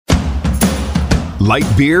Light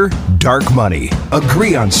beer, dark money.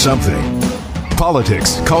 Agree on something.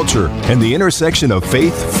 Politics, culture, and the intersection of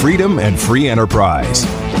faith, freedom, and free enterprise.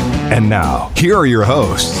 And now, here are your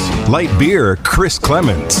hosts, Light Beer, Chris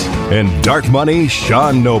Clements, and Dark Money,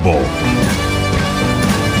 Sean Noble.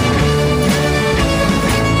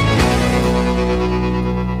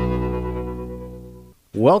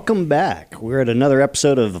 Welcome back. We're at another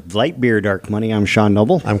episode of Light Beer, Dark Money. I'm Sean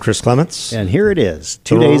Noble. I'm Chris Clements. And here it is,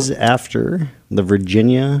 2 days after the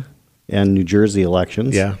Virginia and New Jersey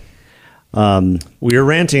elections. Yeah. We are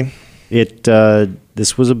ranting.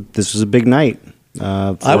 This was a big night.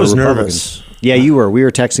 I was nervous. Yeah, you were. We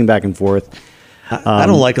were texting back and forth. I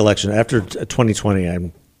don't like election. After 2020, I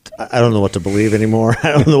don't know what to believe anymore.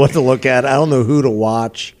 I don't know what to look at. I don't know who to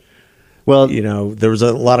watch. Well, there was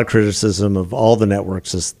a lot of criticism of all the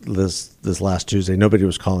networks this last Tuesday. Nobody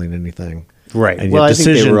was calling anything. Right. And well,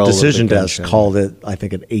 Decision Desk called it, I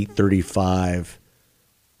think, at 8:35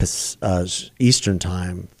 Eastern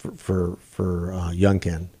time for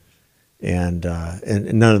Youngkin. And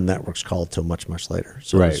none of the networks called till much later.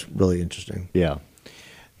 So It was really interesting. Yeah.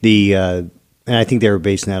 And I think they were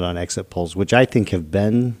basing that on exit polls, which I think have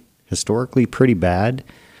been historically pretty bad.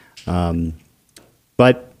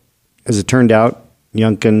 But as it turned out,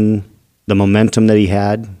 Youngkin, the momentum that he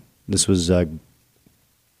had, this was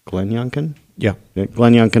Glenn Youngkin? Yeah.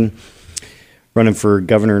 Glenn Youngkin running for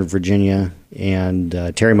governor in Virginia, and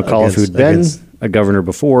Terry McAuliffe, who had been a governor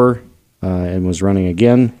before and was running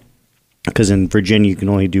again. Because in Virginia, you can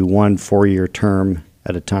only do one 4-year term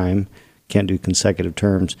at a time. Can't do consecutive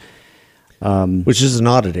terms. Which is an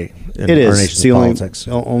oddity in our nation's politics.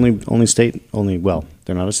 Only state, well,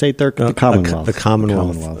 they're not a state, they're the Commonwealth. The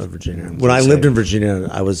Commonwealth of Virginia. When I lived in Virginia,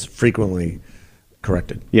 I was frequently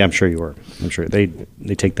corrected. Yeah, I'm sure you were. I'm sure they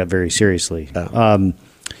take that very seriously. Oh.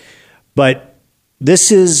 But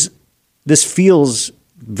this feels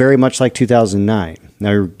very much like 2009.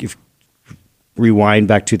 Now, if rewind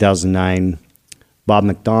back 2009, Bob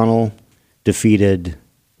McDonnell defeated,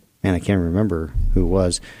 man, I can't remember who it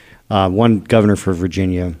was, one governor for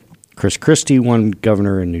Virginia. Chris Christie won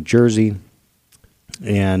governor in New Jersey.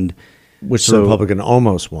 Which the Republican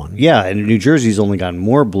almost won. Yeah, and New Jersey's only gotten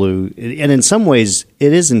more blue. And in some ways,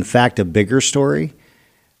 it is in fact a bigger story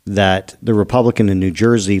that the Republican in New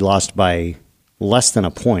Jersey lost by less than a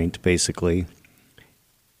point, basically,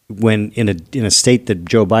 when in a state that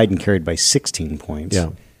Joe Biden carried by 16 points. Yeah.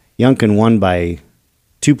 Youngkin won by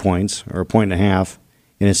 2 points, or a point and a half,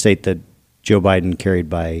 in a state that Joe Biden carried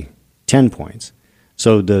by 10 points.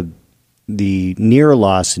 So the near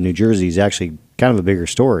loss in New Jersey is actually kind of a bigger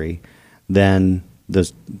story than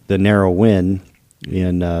the narrow win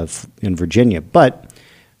in Virginia. But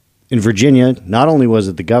in Virginia, not only was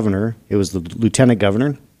it the governor, it was the lieutenant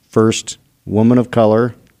governor, first woman of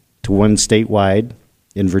color to win statewide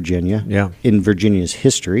in Virginia. Yeah. In Virginia's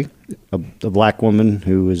history, a black woman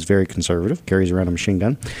who is very conservative, carries around a machine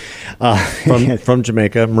gun. From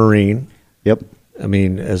Jamaica, Marine. Yep. I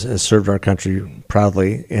mean, has served our country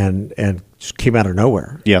proudly and just came out of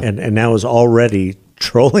nowhere. Yeah. And now is already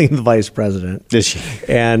trolling the vice president. Is she?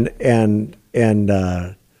 And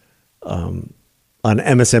on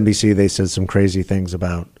MSNBC they said some crazy things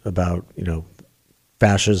about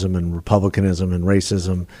fascism and republicanism and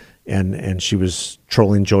racism, and she was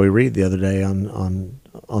trolling Joy Reid the other day on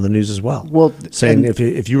the news as well. Well, saying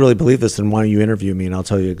if you really believe this, then why don't you interview me and I'll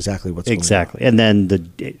tell you exactly what's going on. Exactly. And then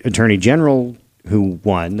the attorney general who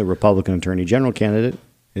won, the Republican attorney general candidate,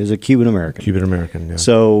 is a Cuban American. Yeah.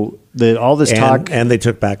 So all this talk, and they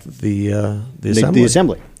took back the assembly. The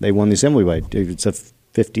assembly. They won the assembly by it's a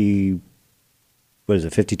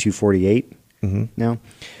 52-48 now.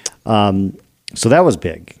 So that was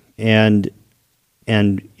big, and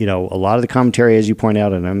a lot of the commentary, as you point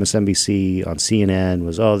out, on MSNBC, on CNN,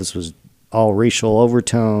 was this was all racial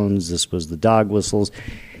overtones. This was the dog whistles.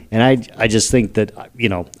 And I just think that,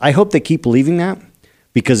 I hope they keep believing that,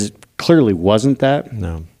 because it clearly wasn't that.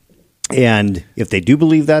 No. And if they do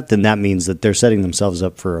believe that, then that means that they're setting themselves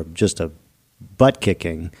up for just a butt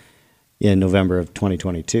kicking in November of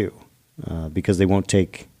 2022, because they won't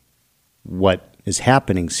take what is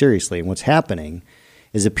happening seriously. And what's happening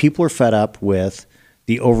is that people are fed up with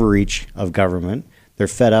the overreach of government. They're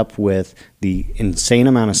fed up with the insane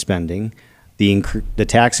amount of spending, the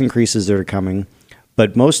tax increases that are coming.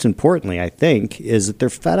 But most importantly, I think, is that they're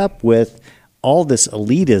fed up with all this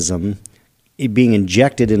elitism being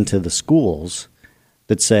injected into the schools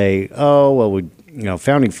that say,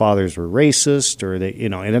 founding fathers were racist, or they,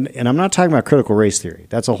 and I'm not talking about critical race theory.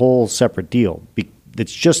 That's a whole separate deal.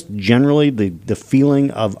 It's just generally the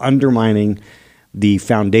feeling of undermining the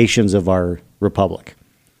foundations of our republic.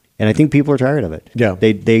 And I think people are tired of it. Yeah.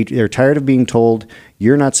 They're tired of being told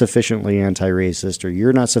you're not sufficiently anti-racist or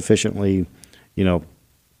you're not sufficiently,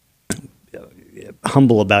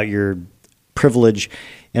 humble about your privilege.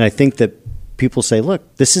 And I think that people say,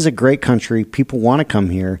 look, this is a great country. People want to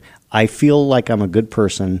come here. I feel like I'm a good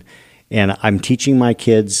person and I'm teaching my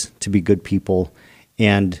kids to be good people.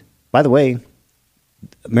 And by the way,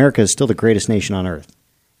 America is still the greatest nation on earth.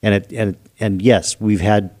 And yes, we've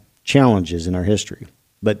had challenges in our history,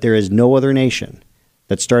 but there is no other nation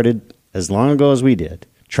that started as long ago as we did,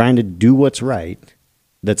 trying to do what's right,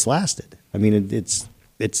 that's lasted. I mean, it's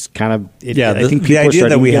kind of I think the idea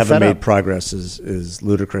that we haven't made progress is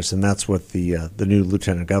ludicrous, and that's what the new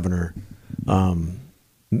lieutenant governor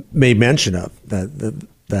made mention of.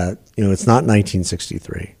 That it's not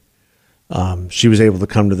 1963. She was able to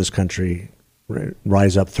come to this country,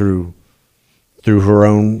 rise up through her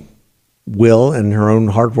own will and her own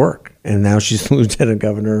hard work, and now she's the lieutenant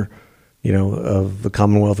governor, of the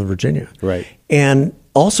Commonwealth of Virginia. Right. And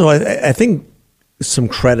also, I think some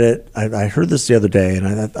credit. I heard this the other day, and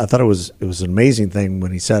I thought it was an amazing thing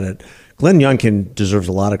when he said it. Glenn Youngkin deserves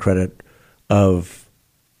a lot of credit of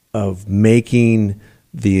making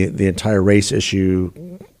the entire race issue,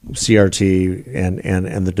 CRT,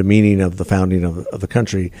 and the demeaning of the founding of the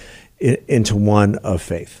country into one of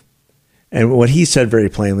faith. And what he said very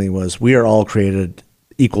plainly was, we are all created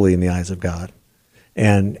equally in the eyes of God.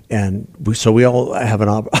 So we all have an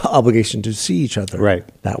obligation to see each other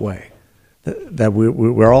that way. That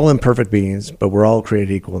we're all imperfect beings, but we're all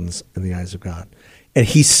created equal in the eyes of God. And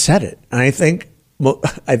he said it. And I think,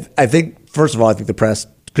 first of all, I think the press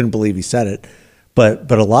couldn't believe he said it. But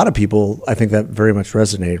a lot of people, I think that very much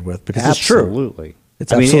resonated with, because it's true. Absolutely.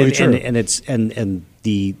 It's absolutely true. And it's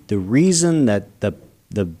the reason that the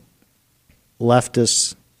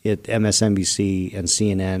leftists at MSNBC and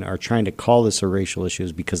CNN are trying to call this a racial issue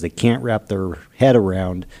is because they can't wrap their head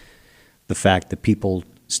around the fact that people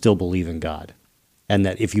still believe in God. And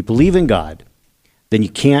that if you believe in God, then you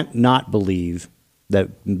can't not believe that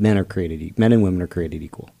men and women are created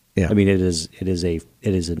equal. Yeah. I mean, it is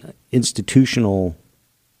an institutional.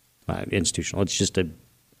 It's just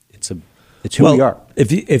it's who we are.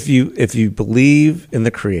 If you believe in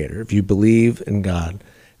the Creator, if you believe in God,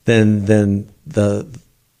 then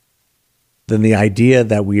the idea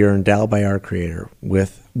that we are endowed by our Creator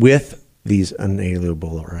with these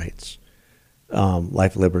unalienable rights,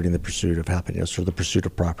 life, liberty, and the pursuit of happiness, or the pursuit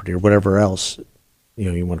of property, or whatever else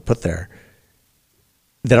you want to put there,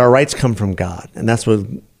 that our rights come from God, and that's what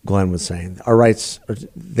Glenn was saying. Our rights,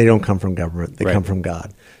 they don't come from government; they come from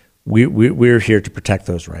God. We're here to protect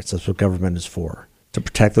those rights. That's what government is for, to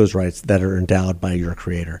protect those rights that are endowed by your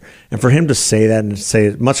Creator. And for him to say that, and to say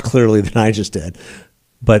it much clearly than I just did,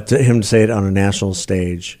 but to him to say it on a national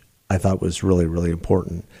stage, I thought was really, really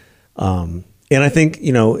important. And I think,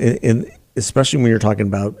 especially when you're talking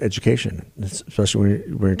about education, especially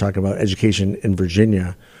when you're talking about education in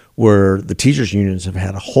Virginia, where the teachers' unions have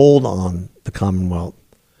had a hold on the Commonwealth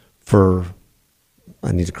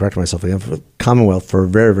I need to correct myself again, for the Commonwealth for a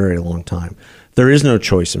very, very long time. There is no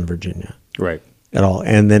choice in Virginia. Right. At all.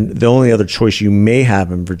 And then the only other choice you may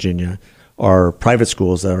have in Virginia are private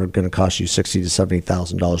schools that are going to cost you $60,000 to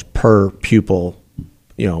 $70,000 per pupil,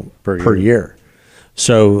 per year.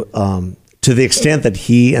 So to the extent that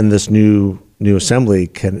he and this new assembly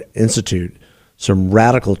can institute some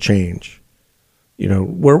radical change,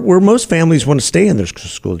 where most families want to stay in their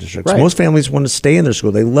school districts. Right. Most families want to stay in their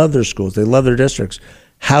school. They love their schools. They love their districts.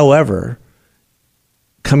 However,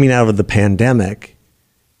 coming out of the pandemic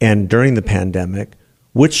and during the pandemic,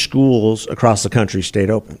 which schools across the country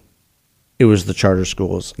stayed open? It was the charter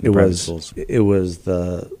schools. It was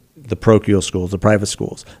the parochial schools, the private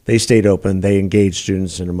schools. They stayed open. They engaged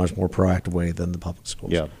students in a much more proactive way than the public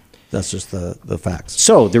schools. Yeah. That's just the facts.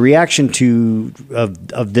 So the reaction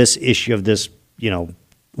of this issue, of this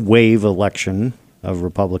wave election of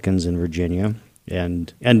Republicans in Virginia,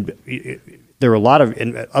 and there were a lot of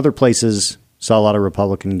in other places saw a lot of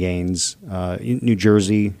Republican gains. In New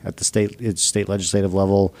Jersey at the state legislative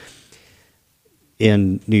level,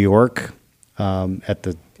 in New York at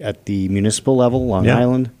the municipal level, Long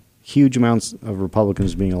Island, huge amounts of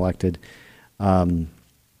Republicans being elected.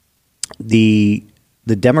 The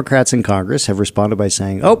Democrats in Congress have responded by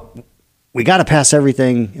saying, "Oh, we got to pass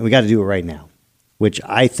everything, and we got to do it right now," which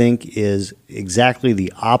I think is exactly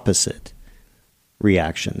the opposite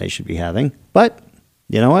reaction they should be having. But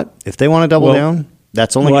you know what? If they want to double down,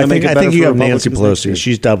 that's only going to make it better. I think you have Nancy Pelosi.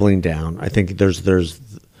 She's doubling down. I think there's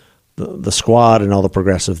the squad and all the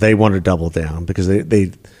progressives. They want to double down because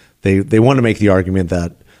they want to make the argument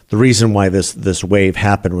that the reason why this wave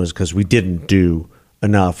happened was because we didn't do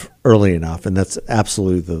enough early enough, and that's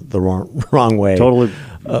absolutely the wrong way. Totally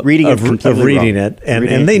reading it,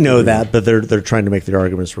 and they know that, but they're trying to make the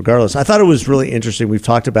arguments regardless. I thought it was really interesting. We've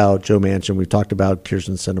talked about Joe Manchin, we've talked about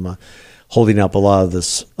Kyrsten Sinema holding up a lot of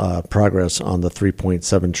this progress on the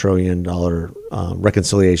 $3.7 trillion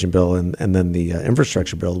reconciliation bill, and then the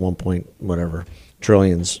infrastructure bill, 1 point whatever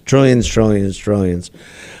trillions. I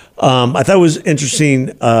thought it was interesting.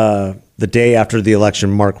 The day after the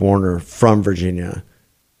election, Mark Warner from Virginia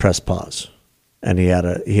pressed pause, and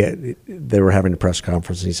they were having a press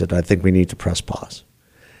conference, and he said, "I think we need to press pause."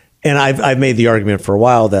 And I've made the argument for a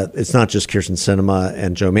while that it's not just Kyrsten Sinema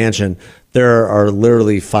and Joe Manchin. There are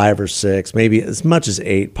literally 5 or 6, maybe as much as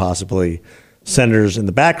 8, possibly, senators in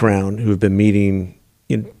the background who have been meeting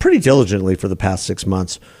pretty diligently for the past 6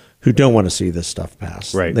 months who don't want to see this stuff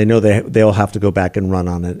passed. Right. They know they'll have to go back and run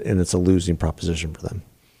on it, and it's a losing proposition for them.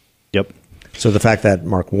 Yep. So the fact that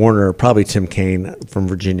Mark Warner, probably Tim Kaine from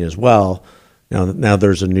Virginia as well, now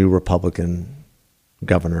there's a new Republican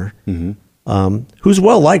governor who's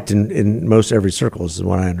well liked in most every circle, is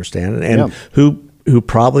what I understand, and who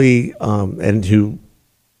probably and who,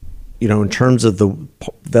 in terms of the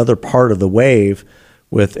other part of the wave,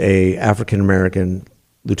 with a African American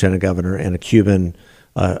lieutenant governor and a Cuban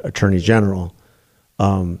attorney general.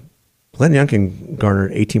 Glenn Youngkin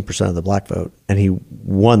garnered 18% of the black vote, and he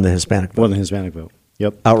won the Hispanic vote.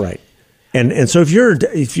 Yep, outright. And so if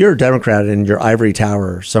you're a Democrat in your ivory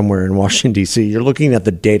tower somewhere in Washington D.C., you're looking at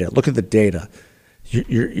the data. Look at the data.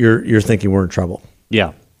 You're thinking we're in trouble.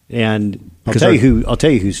 Yeah, and I'll tell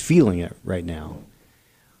you who's feeling it right now.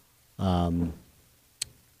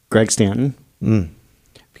 Greg Stanton,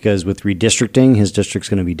 because with redistricting, his district's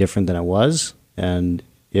going to be different than it was, and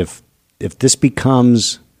if this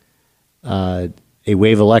becomes a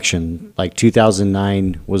wave election, like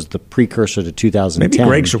 2009 was the precursor to 2010. Maybe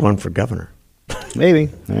Greg should run for governor. Maybe.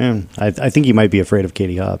 Yeah. I think he might be afraid of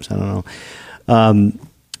Katie Hobbs. I don't know.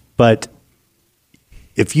 But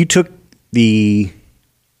if you took the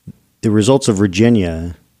results of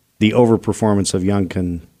Virginia, the overperformance of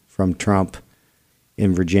Youngkin from Trump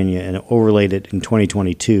in Virginia, and overlaid it in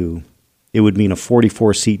 2022, it would mean a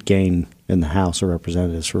 44-seat gain in the House of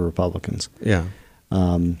Representatives for Republicans. Yeah.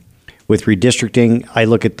 With redistricting, I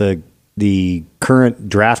look at the current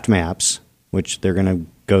draft maps, which they're going to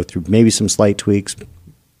go through maybe some slight tweaks.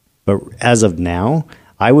 But as of now,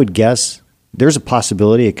 I would guess there's a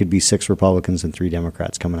possibility it could be 6 Republicans and 3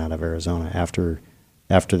 Democrats coming out of Arizona after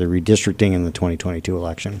the redistricting in the 2022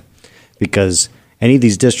 election. Because any of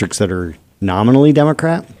these districts that are nominally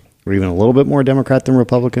Democrat, or even a little bit more Democrat than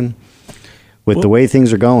Republican, with the way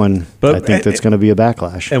things are going, I think that's going to be a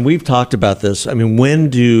backlash. And we've talked about this. I mean,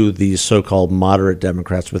 when do these so-called moderate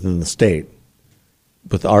Democrats within the state,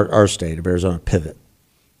 with our state of Arizona, pivot?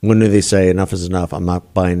 When do they say enough is enough? I'm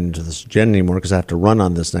not buying into this agenda anymore because I have to run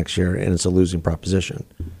on this next year, and it's a losing proposition.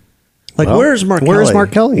 Like, where's Mark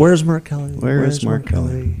Kelly? Where's Mark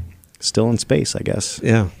Kelly? Still in space, I guess.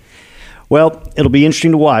 Yeah. Well, it'll be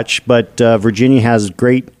interesting to watch, but Virginia has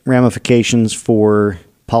great ramifications for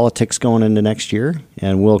politics going into next year,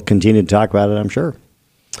 and we'll continue to talk about it, I'm sure.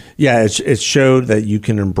 Yeah, it showed that you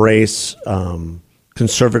can embrace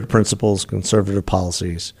conservative principles, conservative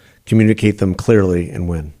policies, communicate them clearly, and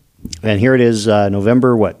win. And here it is,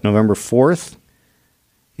 November 4th,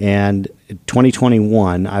 and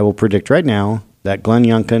 2021, I will predict right now that Glenn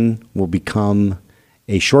Youngkin will become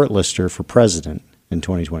a shortlister for president in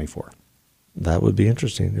 2024. That would be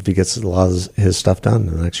interesting if he gets a lot of his stuff done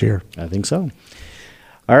in the next year. I think so.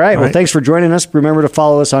 All right. Well, thanks for joining us. Remember to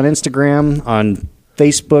follow us on Instagram, on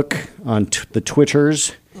Facebook, on the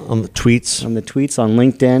Twitters. On the tweets. On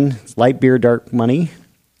LinkedIn. It's Light Beer, Dark Money.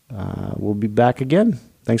 We'll be back again.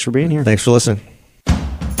 Thanks for being here. Thanks for listening.